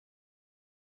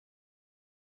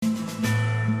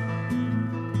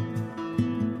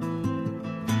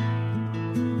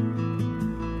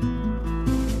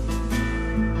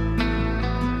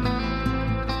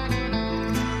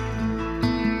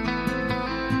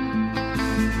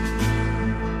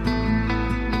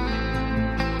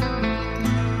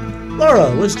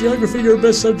Laura, was geography your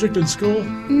best subject in school?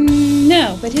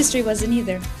 No, but history wasn't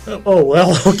either. Oh,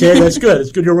 well, okay, that's good.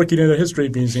 It's good you're working in a history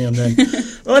museum then.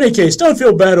 Well, in any case, don't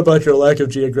feel bad about your lack of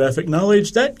geographic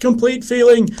knowledge. That complete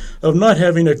feeling of not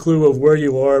having a clue of where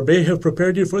you are may have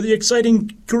prepared you for the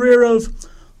exciting career of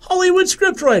Hollywood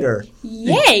scriptwriter.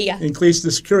 Yay! In case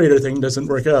this curator thing doesn't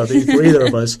work out for either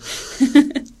of us.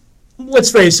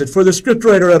 Let's face it, for the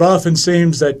scriptwriter, it often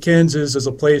seems that Kansas is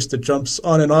a place that jumps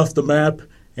on and off the map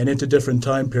and into different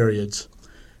time periods.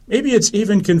 Maybe it's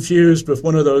even confused with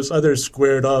one of those other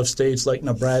squared-off states like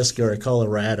Nebraska or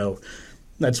Colorado.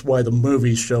 That's why the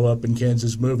movies show up in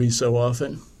Kansas movies so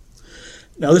often.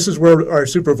 Now, this is where our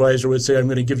supervisor would say I'm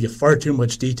going to give you far too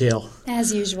much detail.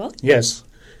 As usual. Yes.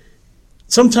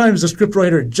 Sometimes the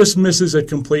scriptwriter just misses it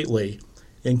completely.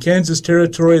 In Kansas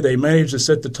Territory, they managed to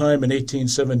set the time in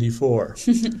 1874.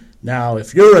 Now,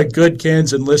 if you're a good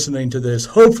Kansan listening to this,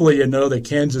 hopefully you know that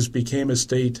Kansas became a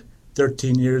state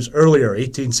 13 years earlier,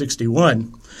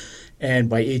 1861. And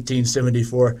by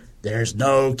 1874, there's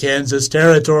no Kansas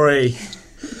Territory.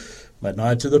 But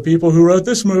not to the people who wrote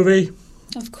this movie.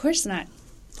 Of course not.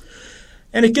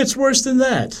 And it gets worse than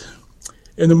that.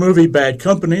 In the movie Bad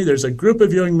Company, there's a group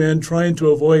of young men trying to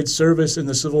avoid service in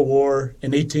the Civil War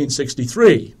in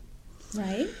 1863.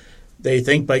 Right. They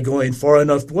think by going far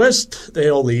enough west,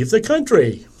 they'll leave the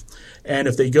country. And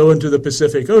if they go into the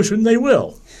Pacific Ocean, they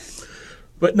will.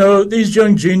 But no, these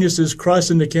young geniuses cross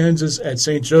into Kansas at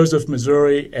St. Joseph,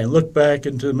 Missouri, and look back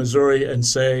into Missouri and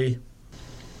say,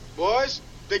 "Boys,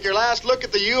 take your last look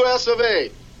at the U.S. of A."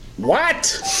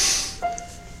 What?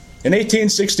 In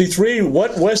 1863,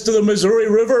 what west of the Missouri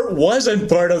River wasn't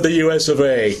part of the U.S. of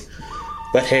A?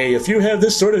 But hey, if you have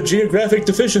this sort of geographic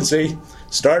deficiency,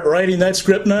 start writing that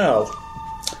script now.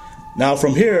 Now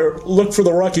from here, look for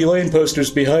the Rocky Lane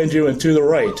posters behind you and to the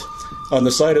right, on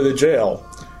the side of the jail.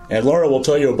 And Laura will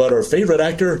tell you about our favorite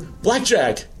actor,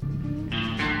 Blackjack.